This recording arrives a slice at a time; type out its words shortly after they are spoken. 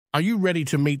Are you ready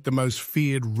to meet the most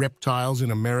feared reptiles in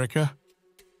America?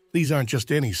 These aren't just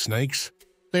any snakes.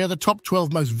 They are the top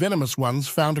 12 most venomous ones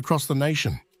found across the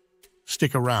nation.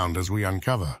 Stick around as we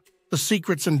uncover the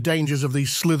secrets and dangers of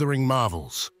these slithering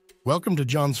marvels. Welcome to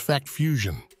John's Fact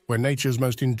Fusion, where nature's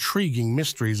most intriguing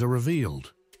mysteries are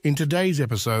revealed. In today's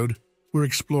episode, we're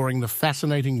exploring the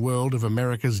fascinating world of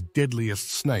America's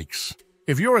deadliest snakes.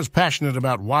 If you're as passionate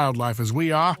about wildlife as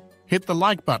we are, hit the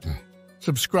like button,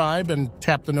 subscribe, and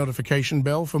tap the notification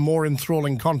bell for more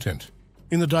enthralling content.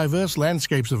 In the diverse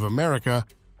landscapes of America,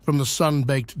 from the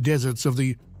sun-baked deserts of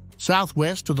the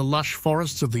Southwest to the lush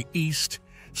forests of the East,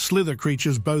 slither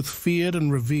creatures both feared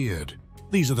and revered.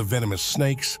 These are the venomous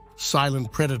snakes,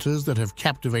 silent predators that have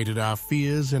captivated our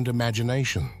fears and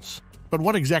imaginations. But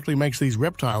what exactly makes these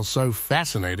reptiles so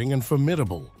fascinating and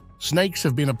formidable? Snakes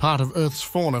have been a part of Earth's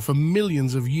fauna for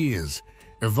millions of years,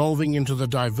 evolving into the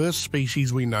diverse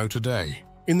species we know today.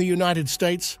 In the United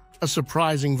States, a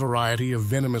surprising variety of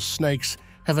venomous snakes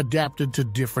have adapted to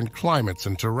different climates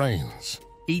and terrains,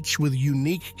 each with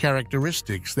unique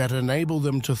characteristics that enable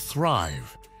them to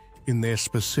thrive in their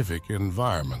specific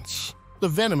environments. The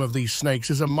venom of these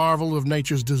snakes is a marvel of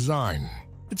nature's design.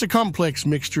 It's a complex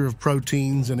mixture of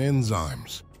proteins and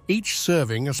enzymes, each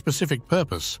serving a specific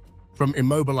purpose, from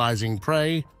immobilizing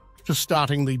prey to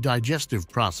starting the digestive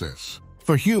process.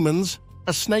 For humans,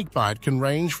 a snakebite can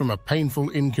range from a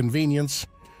painful inconvenience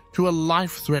to a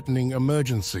life-threatening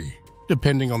emergency,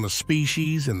 depending on the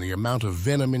species and the amount of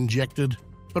venom injected.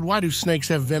 But why do snakes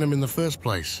have venom in the first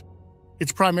place?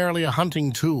 It's primarily a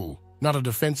hunting tool, not a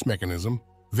defense mechanism.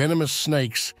 Venomous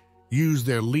snakes use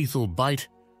their lethal bite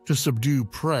to subdue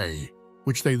prey,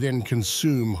 which they then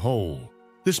consume whole.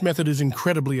 This method is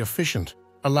incredibly efficient,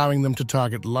 allowing them to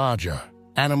target larger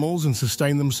animals and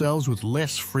sustain themselves with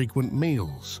less frequent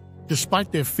meals.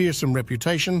 Despite their fearsome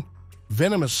reputation,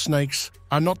 venomous snakes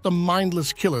are not the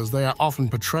mindless killers they are often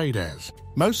portrayed as.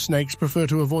 Most snakes prefer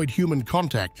to avoid human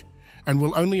contact and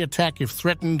will only attack if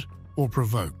threatened or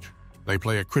provoked. They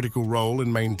play a critical role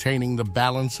in maintaining the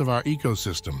balance of our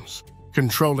ecosystems,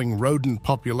 controlling rodent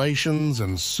populations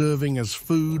and serving as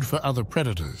food for other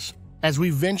predators. As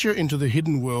we venture into the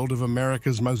hidden world of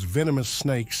America's most venomous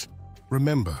snakes,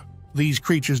 remember, these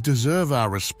creatures deserve our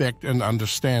respect and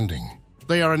understanding.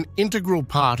 They are an integral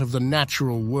part of the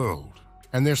natural world,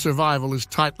 and their survival is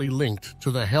tightly linked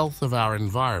to the health of our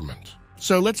environment.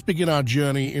 So let's begin our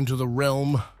journey into the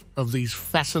realm of these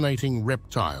fascinating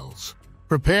reptiles.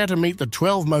 Prepare to meet the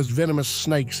 12 most venomous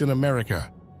snakes in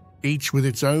America, each with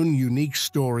its own unique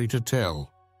story to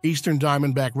tell. Eastern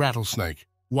Diamondback Rattlesnake.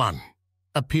 1.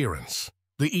 Appearance.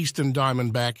 The Eastern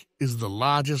Diamondback is the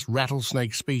largest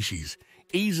rattlesnake species,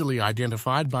 easily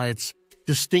identified by its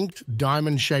distinct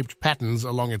diamond-shaped patterns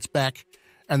along its back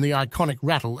and the iconic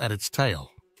rattle at its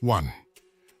tail. 1.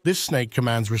 This snake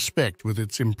commands respect with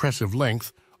its impressive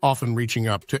length, often reaching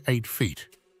up to 8 feet.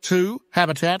 2.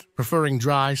 Habitat, preferring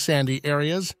dry, sandy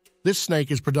areas. This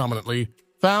snake is predominantly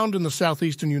found in the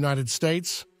southeastern United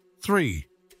States. 3.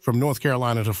 From North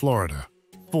Carolina to Florida.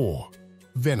 4.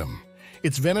 Venom.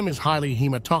 Its venom is highly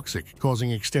hemotoxic,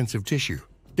 causing extensive tissue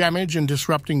damage and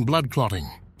disrupting blood clotting.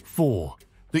 4.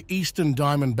 The Eastern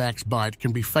Diamondback's bite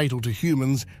can be fatal to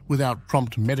humans without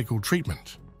prompt medical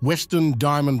treatment. Western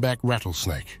Diamondback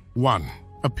Rattlesnake. 1.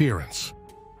 Appearance.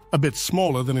 A bit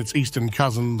smaller than its eastern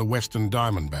cousin, the Western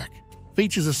Diamondback.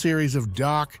 Features a series of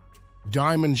dark,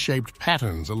 diamond-shaped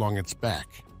patterns along its back.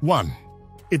 1.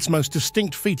 Its most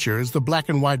distinct feature is the black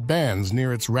and white bands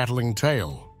near its rattling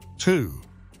tail. 2.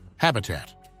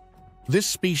 Habitat. This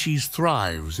species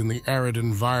thrives in the arid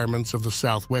environments of the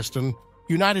southwestern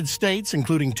United States,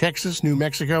 including Texas, New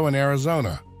Mexico, and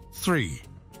Arizona. 3.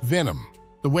 Venom.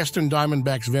 The Western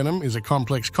Diamondback's venom is a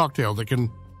complex cocktail that can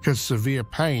cause severe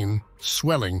pain,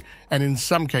 swelling, and in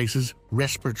some cases,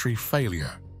 respiratory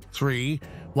failure. 3.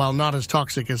 While not as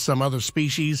toxic as some other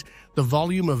species, the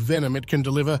volume of venom it can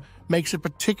deliver makes it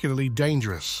particularly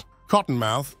dangerous.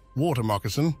 Cottonmouth water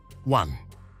moccasin. 1.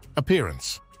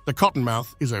 Appearance. The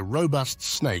cottonmouth is a robust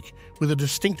snake with a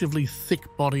distinctively thick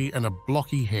body and a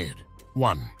blocky head.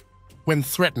 1. When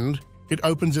threatened, it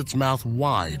opens its mouth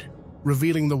wide,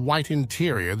 revealing the white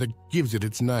interior that gives it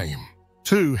its name.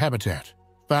 2. Habitat.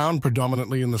 Found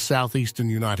predominantly in the southeastern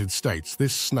United States,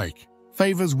 this snake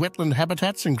favors wetland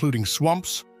habitats including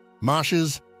swamps,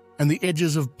 marshes, and the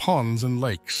edges of ponds and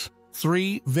lakes.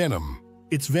 3. Venom.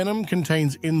 Its venom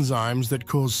contains enzymes that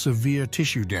cause severe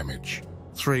tissue damage.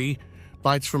 3.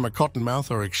 Bites from a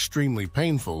cottonmouth are extremely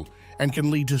painful and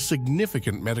can lead to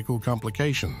significant medical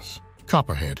complications.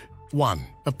 Copperhead. 1.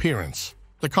 Appearance.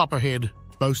 The copperhead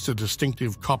boasts a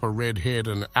distinctive copper red head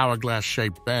and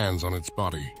hourglass-shaped bands on its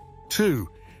body. 2.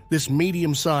 This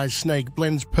medium-sized snake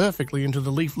blends perfectly into the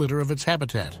leaf litter of its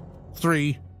habitat.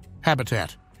 3.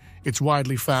 Habitat. It's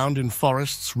widely found in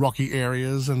forests, rocky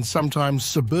areas, and sometimes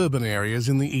suburban areas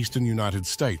in the eastern United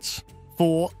States.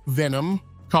 4. Venom.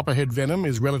 Copperhead venom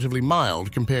is relatively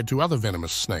mild compared to other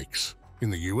venomous snakes in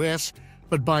the US,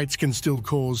 but bites can still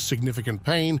cause significant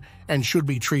pain and should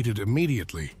be treated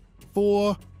immediately.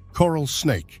 4. Coral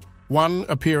snake. 1.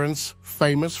 Appearance,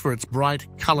 famous for its bright,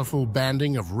 colorful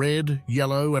banding of red,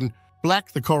 yellow, and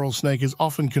black. The coral snake is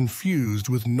often confused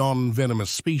with non-venomous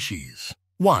species.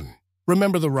 1.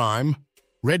 Remember the rhyme: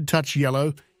 red touch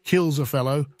yellow, kills a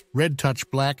fellow, red touch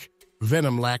black,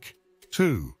 venom lack.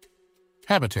 2.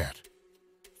 Habitat.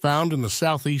 Found in the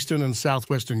southeastern and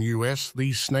southwestern US,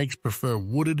 these snakes prefer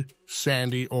wooded,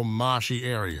 sandy, or marshy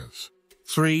areas.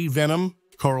 3. Venom.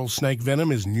 Coral snake venom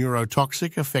is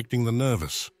neurotoxic, affecting the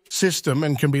nervous system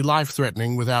and can be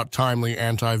life-threatening without timely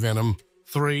anti-venom.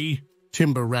 3.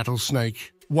 Timber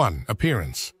rattlesnake. 1.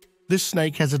 Appearance. This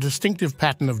snake has a distinctive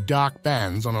pattern of dark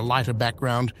bands on a lighter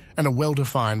background and a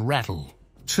well-defined rattle.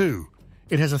 2.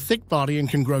 It has a thick body and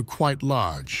can grow quite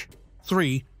large.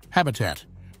 3. Habitat.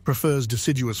 Prefers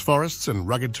deciduous forests and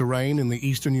rugged terrain in the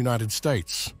eastern United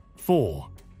States. 4.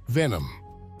 Venom.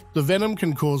 The venom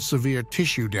can cause severe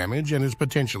tissue damage and is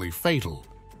potentially fatal,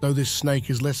 though this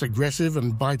snake is less aggressive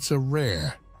and bites are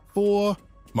rare. 4.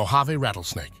 Mojave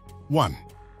rattlesnake. 1.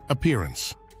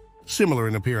 Appearance. Similar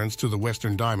in appearance to the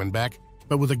Western Diamondback,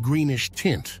 but with a greenish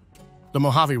tint. The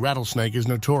Mojave rattlesnake is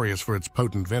notorious for its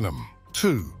potent venom.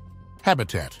 2.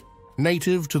 Habitat.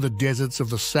 Native to the deserts of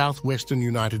the southwestern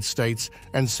United States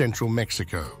and central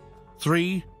Mexico.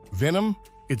 3. Venom.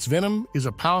 Its venom is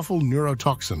a powerful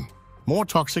neurotoxin, more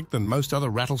toxic than most other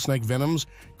rattlesnake venoms,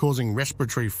 causing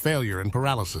respiratory failure and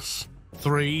paralysis.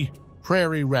 3.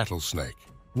 Prairie rattlesnake.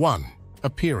 1.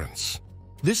 Appearance.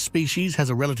 This species has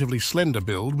a relatively slender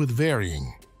build with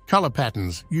varying color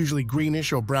patterns, usually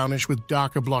greenish or brownish with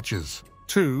darker blotches.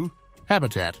 2.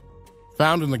 Habitat.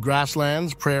 Found in the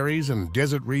grasslands, prairies, and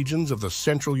desert regions of the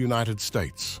central United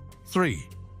States. 3.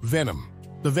 Venom.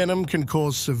 The venom can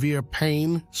cause severe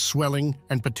pain, swelling,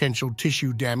 and potential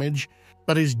tissue damage,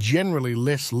 but is generally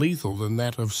less lethal than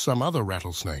that of some other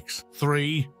rattlesnakes.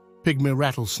 3. Pygmy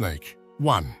rattlesnake.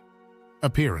 1.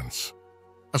 Appearance.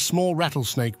 A small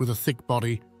rattlesnake with a thick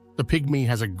body, the pygmy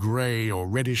has a gray or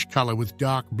reddish color with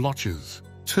dark blotches.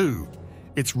 2.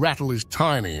 Its rattle is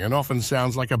tiny and often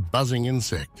sounds like a buzzing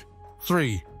insect.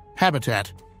 3.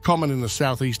 Habitat. Common in the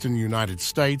southeastern United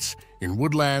States, in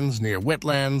woodlands, near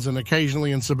wetlands, and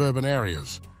occasionally in suburban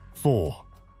areas. 4.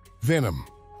 Venom.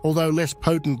 Although less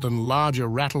potent than larger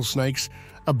rattlesnakes,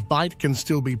 a bite can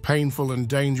still be painful and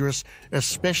dangerous,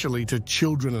 especially to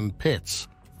children and pets.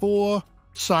 4.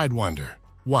 Sidewinder.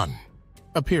 1.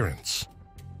 Appearance.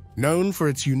 Known for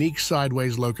its unique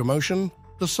sideways locomotion,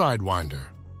 the sidewinder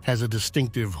has a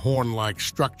distinctive horn-like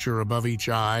structure above each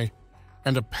eye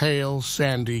and a pale,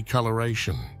 sandy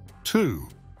coloration. 2.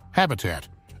 Habitat.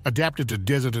 Adapted to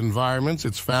desert environments,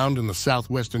 it's found in the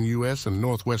southwestern US and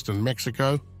northwestern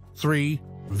Mexico. 3.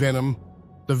 Venom.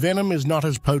 The venom is not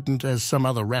as potent as some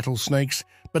other rattlesnakes,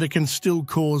 but it can still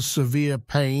cause severe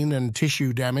pain and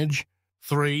tissue damage.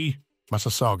 3.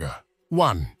 Massasauga.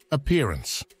 1.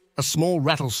 Appearance. A small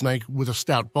rattlesnake with a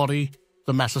stout body,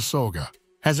 the Massasauga,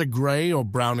 has a gray or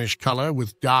brownish color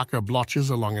with darker blotches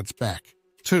along its back.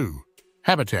 2.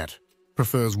 Habitat.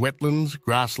 Prefers wetlands,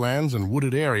 grasslands, and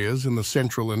wooded areas in the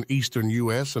central and eastern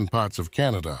US and parts of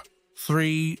Canada.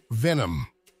 3. Venom.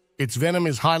 Its venom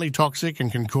is highly toxic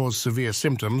and can cause severe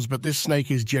symptoms, but this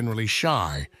snake is generally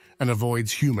shy and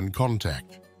avoids human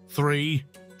contact. 3.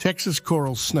 Texas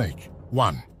coral snake.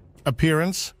 1.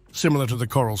 Appearance. Similar to the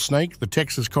coral snake, the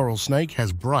Texas coral snake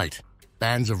has bright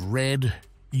bands of red,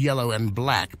 yellow, and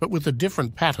black, but with a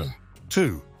different pattern.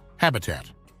 2.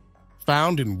 Habitat.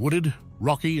 Found in wooded,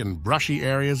 rocky, and brushy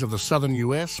areas of the southern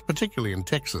US, particularly in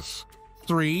Texas.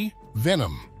 3.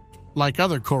 Venom. Like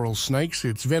other coral snakes,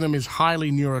 its venom is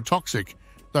highly neurotoxic,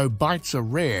 though bites are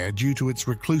rare due to its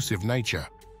reclusive nature.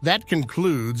 That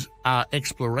concludes our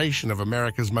exploration of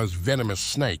America's most venomous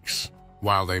snakes.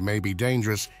 While they may be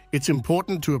dangerous, it's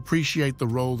important to appreciate the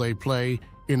role they play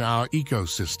in our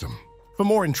ecosystem. For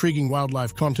more intriguing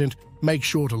wildlife content, make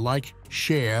sure to like,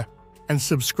 share, and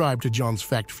subscribe to John's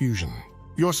Fact Fusion.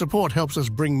 Your support helps us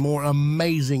bring more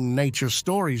amazing nature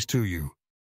stories to you.